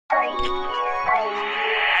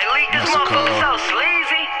leak this motherfucker so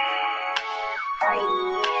sleazy.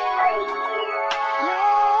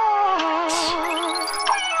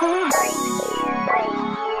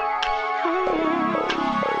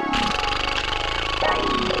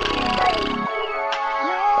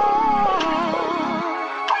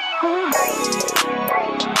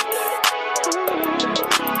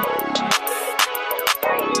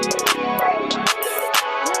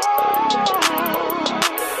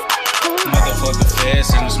 Motherfucker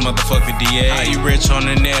fast and this motherfucker DA. I eat rich on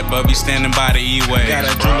the net, but be standing by the E-way. Got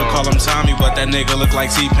a jeweler, call him Tommy, but that nigga look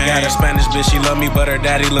like T-Pain. Got a Spanish bitch, she love me, but her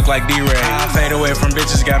daddy look like D-Ray. I fade away from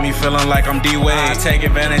bitches, got me feeling like I'm D-Wade. I take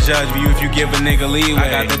advantage of you if you give a nigga leeway. I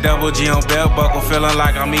got the double G on belt buckle, feeling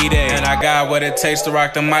like I'm E-Day. And I got what it takes to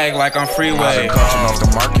rock the mic like I'm Freeway. I've been coaching off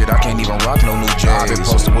the market, I can't even rock no new J's. I've been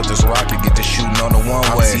posted with this rocket, get to shooting on the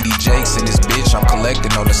one-way. I'm CD Jakes and this bitch, I'm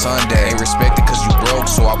collecting on the Sunday. Ain't respected cause you broke,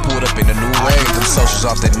 so I pulled up in a new way. Them socials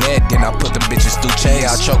off the net, then I put them bitches through chase.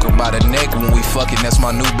 I choke her by the neck when we fucking, that's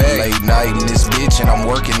my new bag. Late night in this bitch and I'm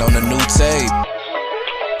working on a new tape.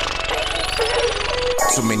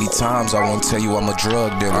 Too many times I won't tell you I'm a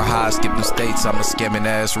drug dealer. High skipping states, I'm a scamming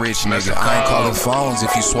ass rich nigga. I ain't calling phones,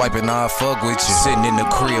 if you swiping I'll fuck with you. Sitting in the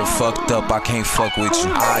crib fucked up, I can't fuck with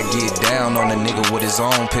you. I get down on a nigga with his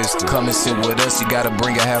own pistol. Come and sit with us, you gotta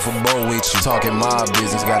bring a half a bow with you. Talking my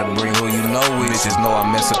business, gotta bring who you know with. Bitches know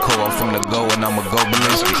I'm Mexico, I'm from the go and I'ma go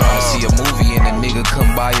ballistic. Tryna see a movie and a nigga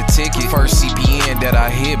come buy a ticket. First CPN that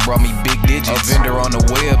I hit brought me big digits. A vendor on the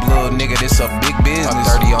web, little nigga, this a big business.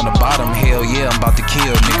 A 30 on the bottom, hell yeah, I'm about to kill.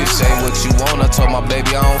 Niggas say what you want, I told my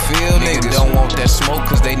baby I don't feel. Niggas don't want that smoke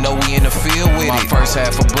cause they know we in the field with it. My first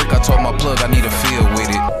half a brick, I told my plug I need a field with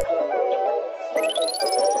it.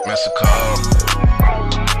 Mexiko.